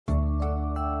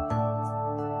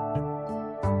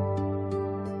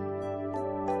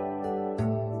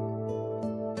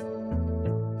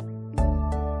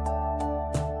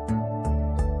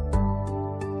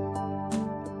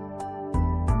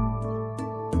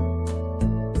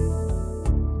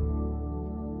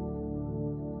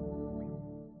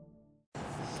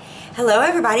Hello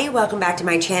everybody, welcome back to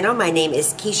my channel. My name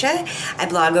is Kisha. I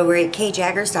blog over at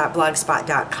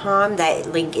kjaggers.blogspot.com.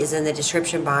 That link is in the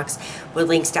description box with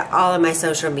links to all of my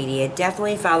social media.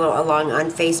 Definitely follow along on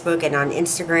Facebook and on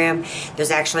Instagram.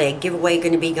 There's actually a giveaway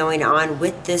going to be going on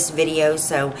with this video,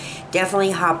 so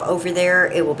definitely hop over there.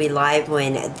 It will be live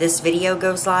when this video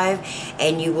goes live,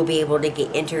 and you will be able to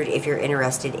get entered if you're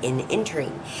interested in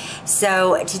entering.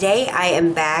 So today I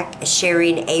am back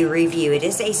sharing a review. It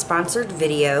is a sponsored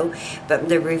video, but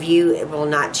the review will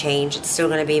not change. It's still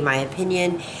going to be my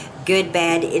opinion, good,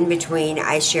 bad, in between.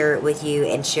 I share it with you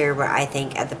and share what I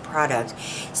think of the product.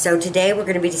 So today we're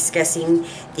going to be discussing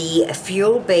the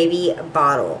Fuelbaby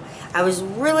bottle. I was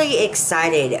really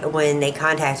excited when they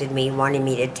contacted me wanting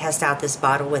me to test out this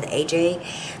bottle with AJ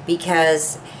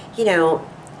because, you know,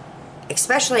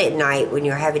 especially at night when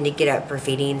you're having to get up for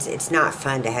feedings, it's not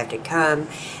fun to have to come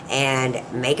and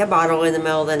make a bottle in the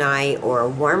middle of the night or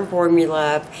warm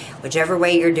formula up, whichever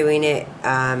way you're doing it.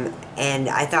 And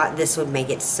I thought this would make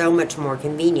it so much more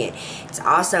convenient. It's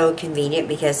also convenient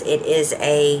because it is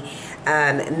a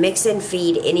mix and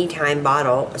feed anytime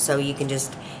bottle, so you can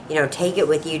just, you know, take it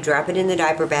with you, drop it in the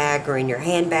diaper bag or in your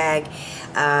handbag,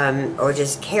 or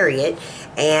just carry it,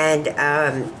 and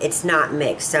it's not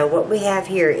mixed. So what we have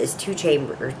here is three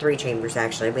chambers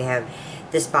actually. We have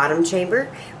this bottom chamber,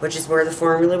 which is where the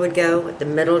formula would go, the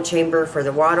middle chamber for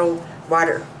the water,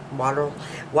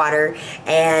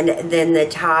 and then the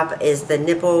top is the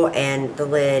nipple and the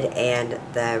lid and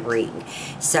the ring.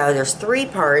 So there's three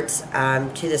parts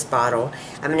to this bottle.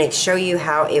 I'm going to show you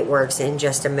how it works in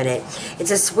just a minute.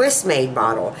 It's a Swiss made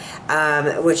bottle,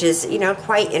 which is, you know,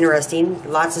 quite interesting.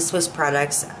 Lots of Swiss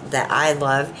products that I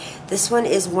love. This one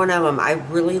is one of them. I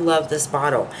really love this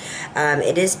bottle.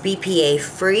 It is BPA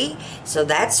free, so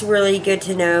that's really good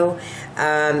to know,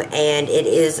 and it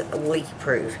is leak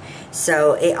proof.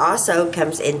 So it also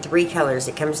comes in three colors.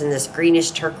 It comes in this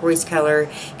greenish turquoise color,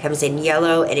 comes in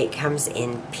yellow, and it comes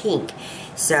in pink.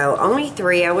 So only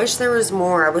three. I wish there was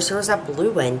more. I wish there was a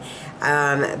blue one,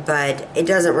 but it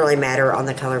doesn't really matter on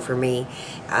the color for me.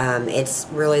 It's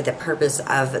really the purpose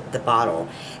of the bottle.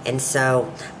 And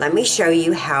so let me show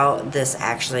you how this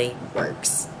actually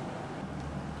works.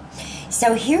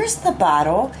 So here's the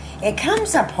bottle. It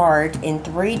comes apart in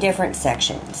three different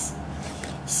sections.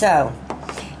 So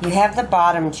you have the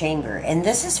bottom chamber, and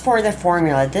this is for the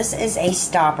formula. This is a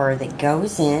stopper that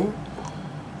goes in,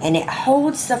 and it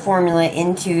holds the formula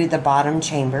into the bottom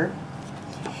chamber.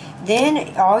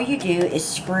 Then all you do is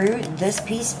screw this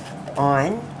piece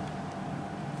on,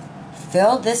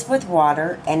 fill this with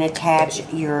water, and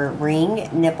attach your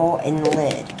ring, nipple, and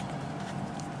lid.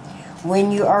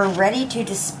 When you are ready to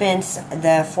dispense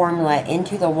the formula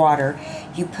into the water,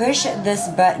 you push this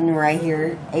button right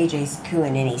here. AJ's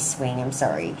cooing and he's swinging. I'm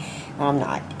sorry. Well, I'm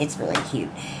not. It's really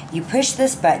cute. You push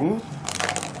this button.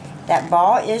 That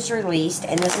ball is released,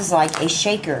 and this is like a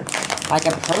shaker, like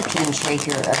a protein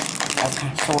shaker of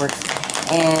sorts.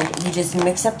 And you just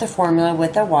mix up the formula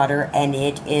with the water, and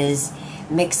it is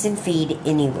mix and feed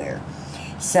anywhere.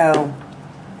 So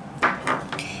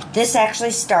this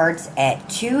actually starts at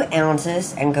 2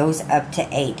 ounces and goes up to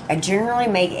 8. I generally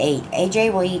make 8.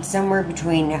 AJ will eat somewhere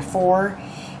between 4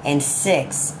 and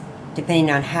 6,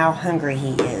 depending on how hungry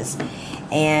he is.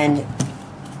 And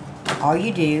all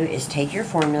you do is take your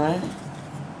formula,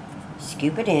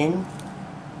 scoop it in,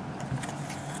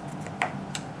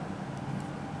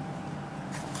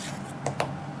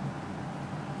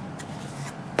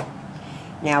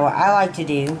 now what I like to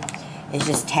do is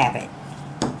just tap it.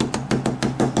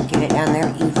 Get it down there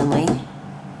evenly,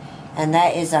 and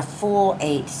that is a full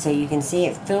 8, so you can see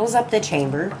it fills up the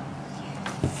chamber.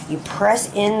 You press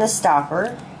in the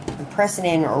stopper and press it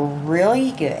in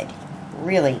really good,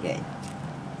 really good.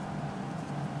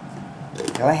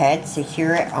 Go ahead,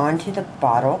 secure it onto the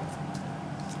bottle,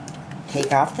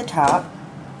 take off the top,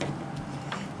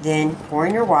 then pour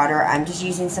in your water. I'm just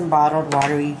using some bottled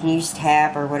water. You can use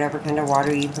tap or whatever kind of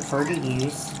water you prefer to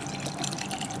use.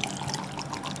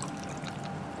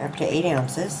 Up to 8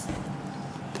 ounces.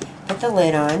 Put the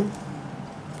lid on.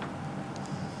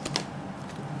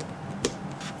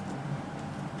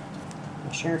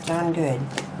 Make sure it's on good,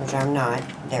 which I'm not.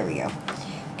 There we go.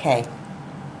 Okay.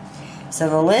 So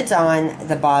the lid's on,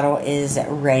 the bottle is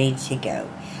ready to go.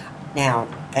 Now,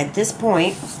 at this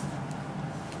point,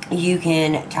 you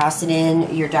can toss it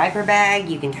in your diaper bag,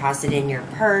 you can toss it in your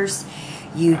purse,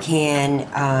 you can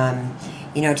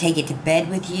you know, take it to bed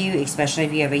with you, especially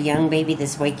if you have a young baby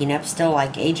that's waking up still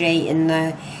like AJ in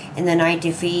the night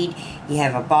to feed. You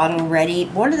have a bottle ready.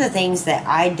 One of the things that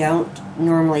I don't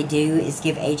normally do is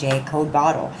give AJ a cold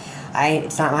bottle.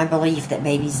 It's not my belief that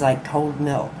babies like cold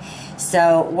milk.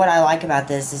 So what I like about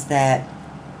this is that,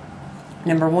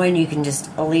 number one, you can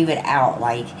just leave it out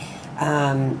like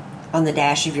on the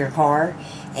dash of your car,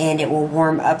 and it will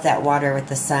warm up that water with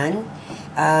the sun.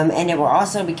 And it will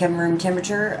also become room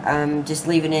temperature, just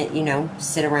leaving it, you know,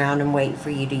 sit around and wait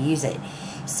for you to use it.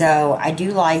 So I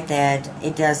do like that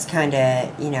it does kind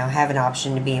of, you know, have an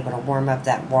option to be able to warm up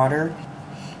that water.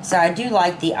 So I do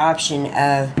like the option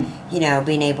of, you know,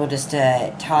 being able just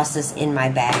to toss this in my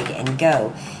bag and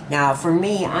go. Now for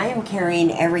me, I am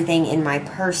carrying everything in my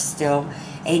purse still.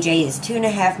 AJ is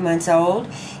 2.5 months old,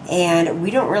 and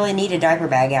we don't really need a diaper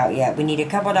bag out yet. We need a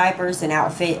couple diapers, an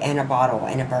outfit, and a bottle,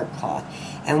 and a burp cloth.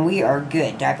 And we are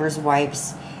good. Diapers,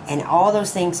 wipes, and all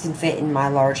those things can fit in my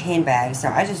large handbag. So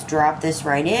I just drop this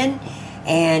right in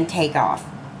and take off.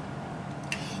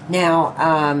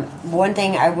 Now, one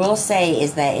thing I will say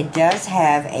is that it does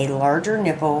have a larger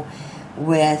nipple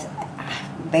with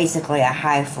basically a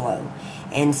high flow.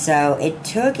 And so it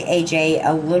took AJ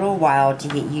a little while to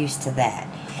get used to that.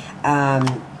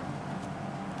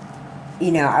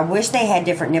 You know, I wish they had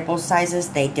different nipple sizes.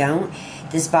 They don't.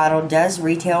 This bottle does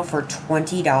retail for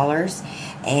 $20,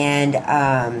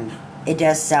 and it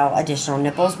does sell additional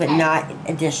nipples, but not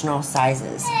additional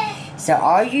sizes. So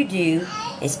all you do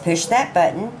is push that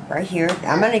button right here.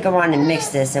 I'm going to go on and mix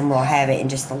this, and we'll have it in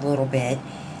just a little bit.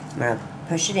 I'm going to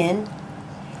push it in.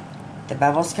 The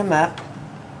bubbles come up.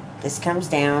 This comes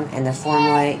down, and the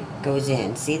formula goes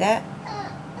in. See that?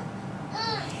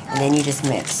 And then you just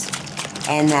mix.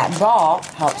 And that ball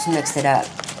helps mix it up.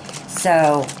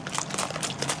 So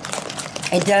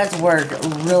it does work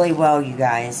really well, you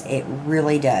guys. It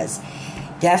really does.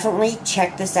 Definitely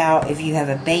check this out if you have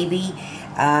a baby,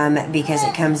 because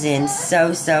it comes in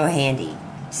so handy.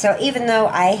 So even though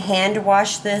I hand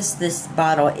wash this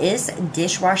bottle is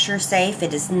dishwasher safe.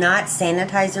 It is not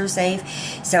sanitizer safe.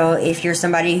 So if you're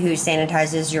somebody who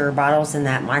sanitizes your bottles in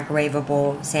that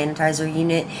microwavable sanitizer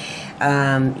unit,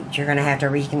 you're going to have to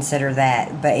reconsider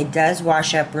that. But it does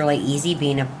wash up really easy,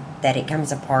 being that it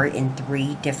comes apart in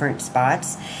 3 different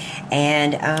spots.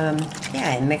 And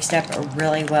yeah, it mixed up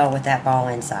really well with that ball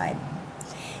inside.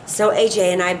 So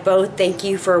AJ and I both thank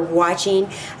you for watching.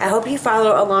 I hope you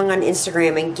follow along on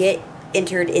Instagram and get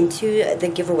entered into the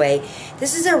giveaway.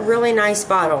 This is a really nice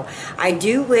bottle. I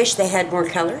do wish they had more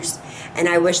colors, and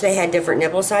I wish they had different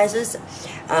nipple sizes,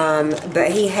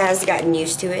 but he has gotten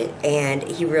used to it, and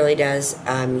he really does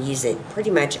use it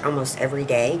pretty much almost every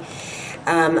day.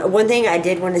 One thing I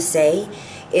did want to say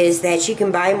is that you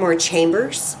can buy more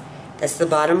chambers. That's the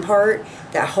bottom part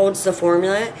that holds the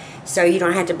formula, so you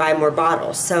don't have to buy more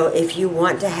bottles. So if you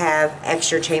want to have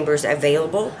extra chambers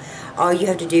available, all you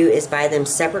have to do is buy them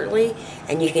separately,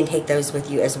 and you can take those with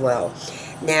you as well.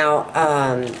 Now,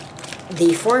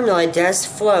 the formula does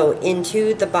flow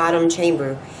into the bottom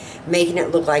chamber, making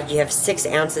it look like you have 6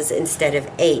 ounces instead of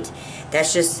 8.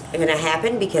 That's just going to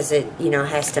happen because it, you know,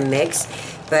 has to mix.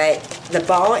 But the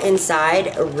ball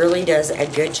inside really does a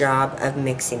good job of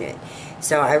mixing it.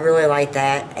 So I really like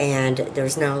that, and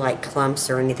there's no like clumps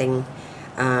or anything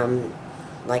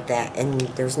like that, and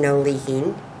there's no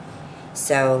leaking.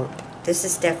 So this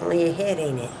is definitely a hit,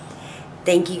 ain't it?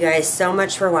 Thank you guys so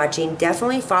much for watching.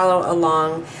 Definitely follow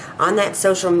along on that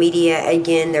social media.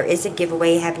 Again, there is a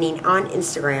giveaway happening on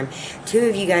Instagram. 2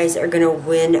 of you guys are going to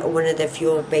win one of the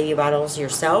Fuelbaby bottles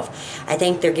yourself. I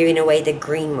think they're giving away the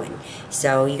green one.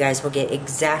 So you guys will get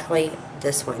exactly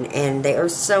this one. And they are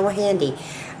so handy.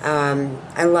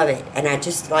 I love it. And I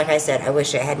just, like I said, I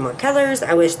wish it had more colors.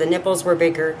 I wish the nipples were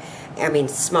bigger. I mean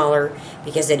smaller,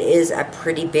 because it is a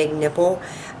pretty big nipple.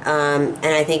 And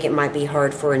I think it might be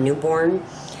hard for a newborn.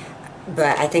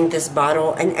 But I think this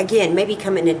bottle, and again, maybe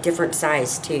come in a different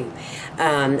size too.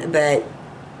 But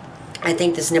I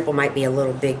think this nipple might be a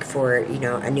little big for, you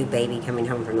know, a new baby coming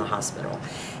home from the hospital.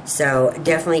 So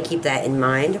definitely keep that in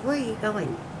mind. Where are you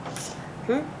going?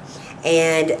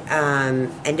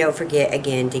 And don't forget,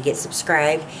 again, to get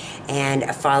subscribed and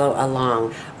follow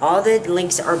along. All the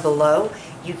links are below.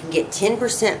 You can get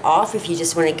 10% off if you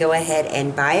just want to go ahead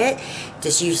and buy it.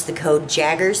 Just use the code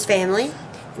Jaggers Family,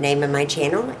 the name of my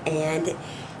channel, and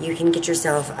you can get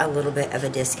yourself a little bit of a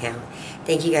discount.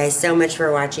 Thank you guys so much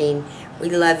for watching. We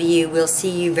love you. We'll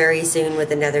see you very soon with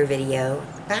another video.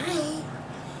 Bye.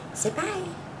 Say bye.